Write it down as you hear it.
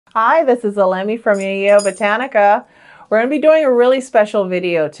Hi, this is Alemi from Yeyeo Botanica. We're going to be doing a really special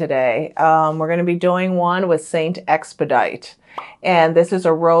video today. We're going to be doing one with Saint Expedite, and this is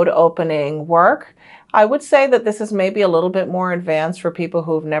a road opening work. I would say that this is maybe a little bit more advanced for people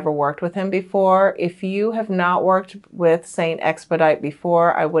who've never worked with him before. If you have not worked with Saint Expedite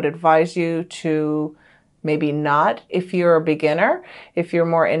before, I would advise you to maybe not if you're a beginner. If you're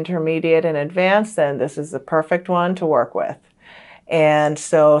more intermediate and advanced, then this is the perfect one to work with. And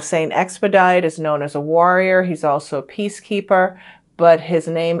so Saint Expedite is known as a warrior. He's also a peacekeeper, but his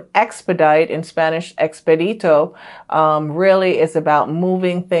name Expedite, in Spanish Expedito, really is about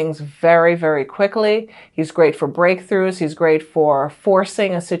moving things very, very quickly. He's great for breakthroughs. He's great for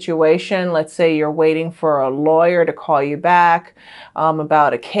forcing a situation. Let's say you're waiting for a lawyer to call you back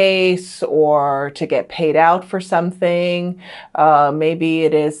about a case or to get paid out for something. Maybe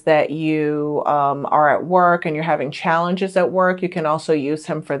it is that you are at work and you're having challenges at work. You can also use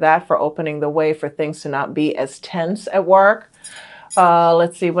him for that, for opening the way for things to not be as tense at work.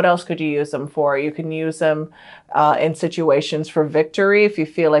 Let's see, what else could you use them for? You can use them in situations for victory. If you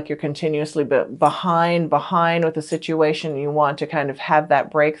feel like you're continuously behind with a situation and you want to kind of have that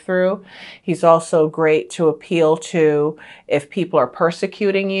breakthrough. He's also great to appeal to if people are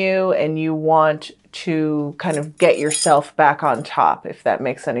persecuting you and you want to kind of get yourself back on top, if that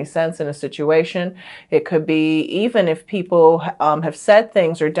makes any sense in a situation. It could be even if people have said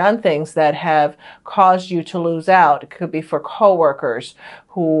things or done things that have caused you to lose out. It could be for coworkers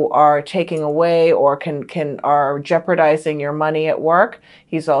who are taking away or are jeopardizing your money at work.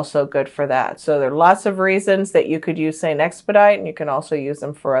 He's also good for that. So there are lots of reasons that you could use Saint Expedite, and you can also use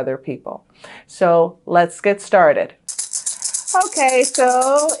them for other people. So let's get started. Okay,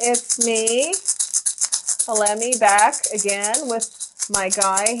 so it's me, Alemi, back again with my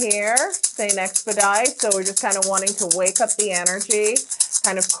guy here, Saint Expedite. So we're just kind of wanting to wake up the energy,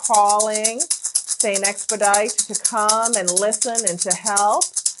 kind of calling Saint Expedite to come and listen and to help.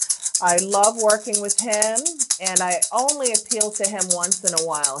 I love working with him, and I only appeal to him once in a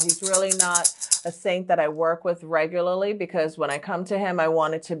while. He's really not a saint that I work with regularly, because when I come to him, I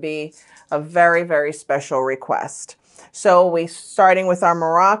want it to be a very, very special request. So we're starting with our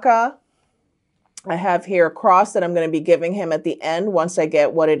maraca. I have here a cross that I'm going to be giving him at the end once I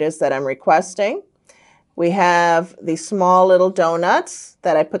get what it is that I'm requesting. We have these small little donuts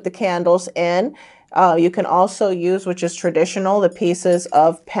that I put the candles in. You can also use, which is traditional, the pieces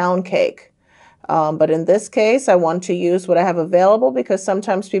of pound cake. But in this case, I want to use what I have available, because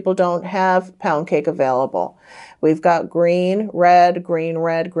sometimes people don't have pound cake available. We've got green, red, green,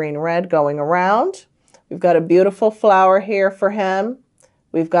 red, green, red going around. We've got a beautiful flower here for him.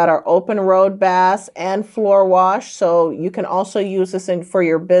 We've got our open road baths and floor wash. So you can also use this for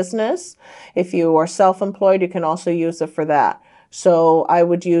your business. If you are self-employed, you can also use it for that. So I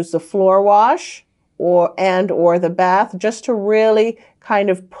would use the floor wash or the bath, just to really kind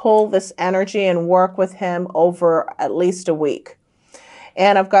of pull this energy and work with him over at least a week.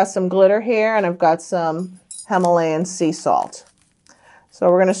 And I've got some glitter here, and I've got some Himalayan sea salt. So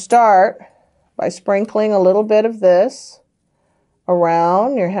we're going to start by sprinkling a little bit of this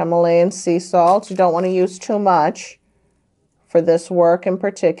around your Himalayan sea salt. You don't want to use too much for this work in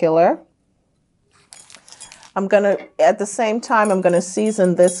particular. At the same time, I'm going to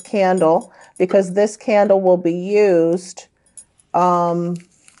season this candle, because this candle will be used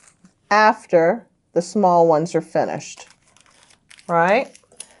after the small ones are finished, right?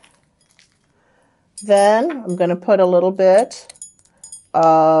 Then I'm going to put a little bit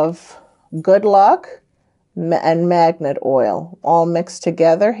of good luck and magnet oil all mixed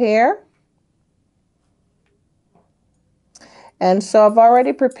together here. And so I've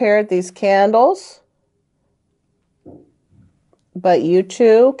already prepared these candles, but you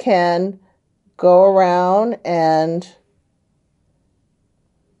too can go around and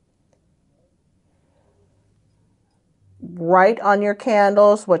write on your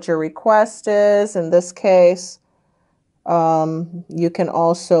candles what your request is. In this case, you can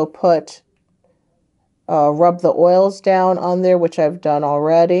also put rub the oils down on there, which I've done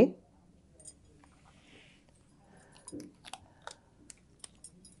already.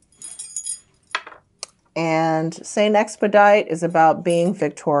 And Saint Expedite is about being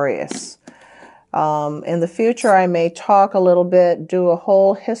victorious. In the future, I may talk a little bit, do a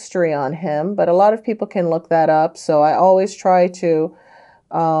whole history on him, but a lot of people can look that up. So I always try to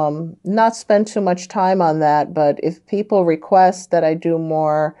not spend too much time on that. But if people request that I do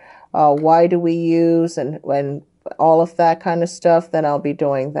more, why do we use and all of that kind of stuff, then I'll be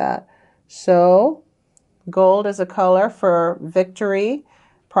doing that. So gold is a color for victory,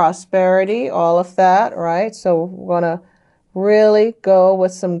 prosperity, all of that, right? So we're going to really go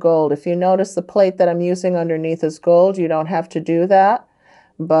with some gold. If you notice the plate that I'm using underneath is gold, you don't have to do that.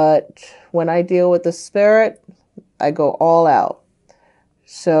 But when I deal with the spirit, I go all out.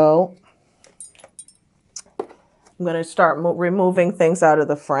 So I'm going to start removing things out of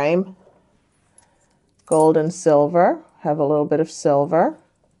the frame. Gold and silver. Have a little bit of silver.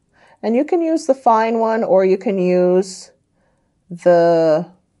 And you can use the fine one, or you can use the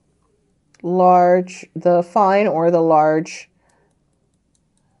fine or the large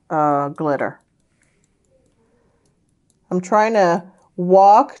glitter. I'm trying to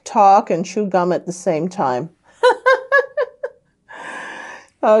walk, talk, and chew gum at the same time.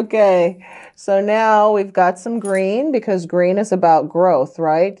 Okay, so now we've got some green, because green is about growth,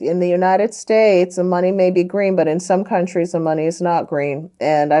 right? In the United States, the money may be green, but in some countries, the money is not green.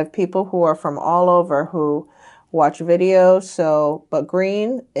 And I have people who are from all over who watch videos. But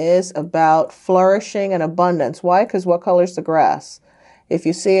green is about flourishing and abundance. Why? Because what color is the grass? If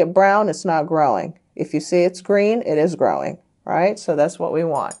you see it brown, it's not growing. If you see it's green, it is growing, right? So that's what we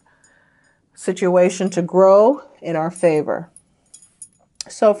want. Situation to grow in our favor.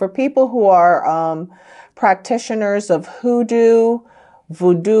 So for people who are practitioners of voodoo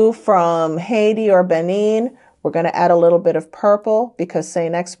from Haiti or Benin, we're going to add a little bit of purple, because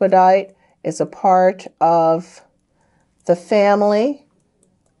Saint Expedite is a part of the family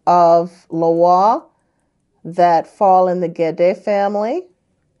of Loa that fall in the Gede family.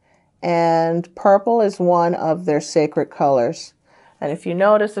 And purple is one of their sacred colors. And if you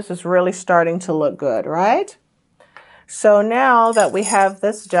notice, this is really starting to look good, right? So now that we have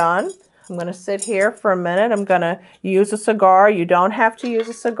this done, I'm going to sit here for a minute. I'm going to use a cigar. You don't have to use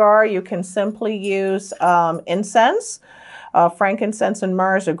a cigar. You can simply use incense. Frankincense and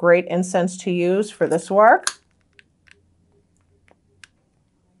myrrh is a great incense to use for this work.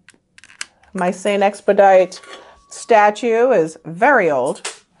 My Saint Expedite statue is very old,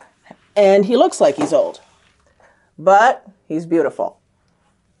 and he looks like he's old, but he's beautiful.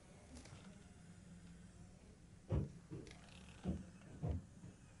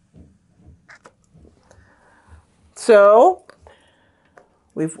 So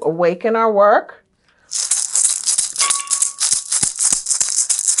we've awakened our work.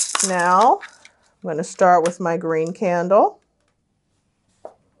 Now I'm going to start with my green candle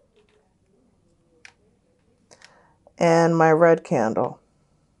and my red candle.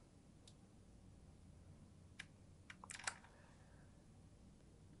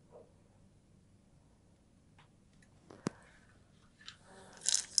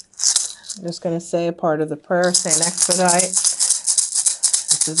 I'm just going to say a part of the prayer, Saint Expedite.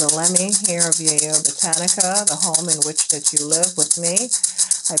 This is a Lemmy here of Yeyeo Botanica, the home in which that you live with me.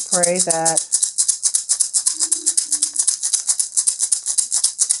 I pray that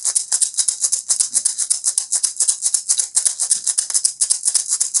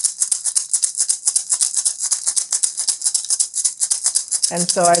and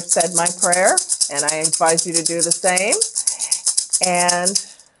so I've said my prayer, and I advise you to do the same. And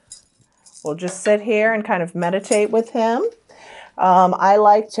we'll just sit here and kind of meditate with him. I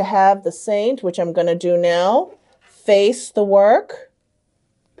like to have the saint, which I'm going to do now, face the work.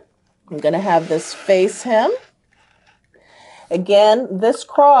 I'm going to have this face him. Again, this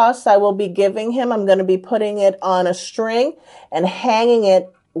cross I will be giving him. I'm going to be putting it on a string and hanging it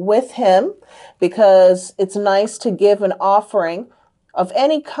with him, because it's nice to give an offering of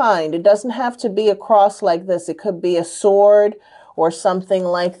any kind. It doesn't have to be a cross like this. It could be a sword or something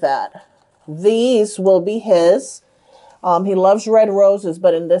like that. These will be his. He loves red roses,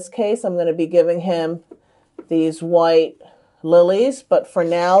 but in this case, I'm going to be giving him these white lilies. But for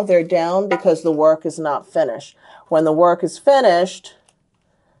now, they're down because the work is not finished. When the work is finished,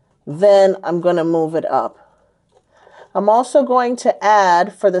 then I'm going to move it up. I'm also going to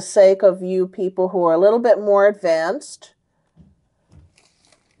add, for the sake of you people who are a little bit more advanced,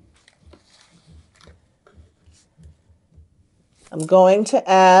 I'm going to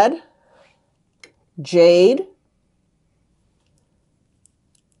add jade,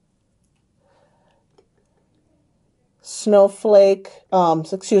 snowflake,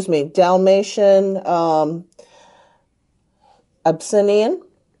 Dalmatian, Abyssinian.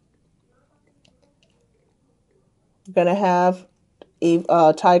 I'm going to have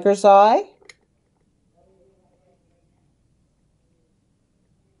tiger's eye.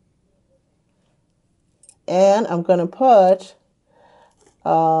 And I'm going to put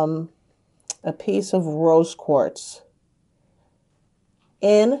a piece of rose quartz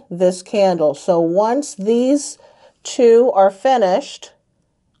in this candle. So once these two are finished,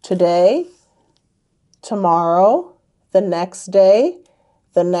 today, tomorrow, the next day,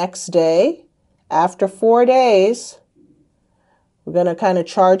 after 4 days, We're going to kind of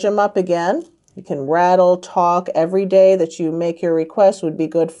charge them up again. You can rattle, talk every day that you make your request would be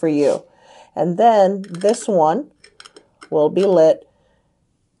good for you. And then this one will be lit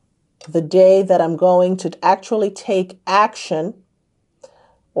the day that I'm going to actually take action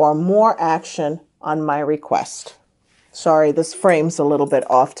or more action on my request. Sorry, this frame's a little bit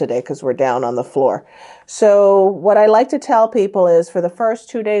off today because we're down on the floor. So what I like to tell people is for the first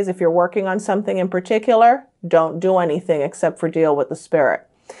 2 days, if you're working on something in particular, don't do anything except for deal with the spirit.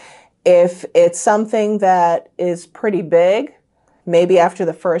 If it's something that is pretty big, maybe after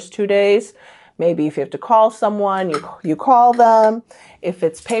the first 2 days, maybe if you have to call someone, you call them. If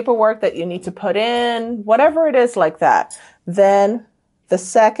it's paperwork that you need to put in, whatever it is like that, then the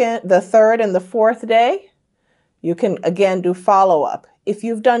second, the third, and the fourth day, you can again do follow-up. If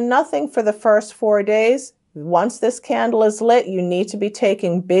you've done nothing for the first 4 days, once this candle is lit, you need to be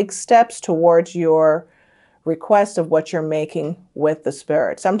taking big steps towards your request of what you're making with the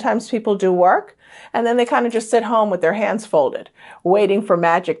spirit. Sometimes people do work and then they kind of just sit home with their hands folded, waiting for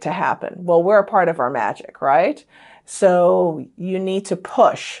magic to happen. Well, we're a part of our magic, right? So you need to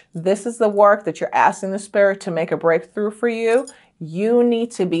push. This is the work that you're asking the spirit to make a breakthrough for you. You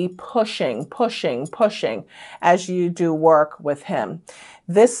need to be pushing, pushing, pushing as you do work with him.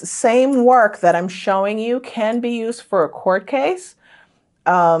 This same work that I'm showing you can be used for a court case.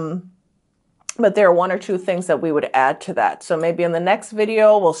 But there are 1 or 2 things that we would add to that. So maybe in the next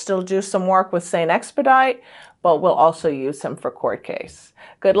video, we'll still do some work with Saint Expedite, but we'll also use him for court case.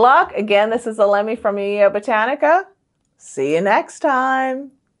 Good luck. Again, this is Alemi from Yeyeo Botanica. See you next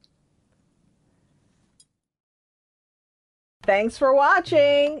time. Thanks for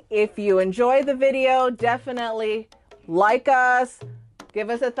watching. If you enjoyed the video, definitely like us, give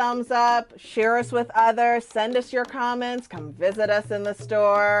us a thumbs up, share us with others, send us your comments, come visit us in the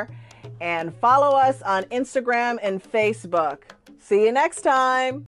store, and follow us on Instagram and Facebook. See you next time.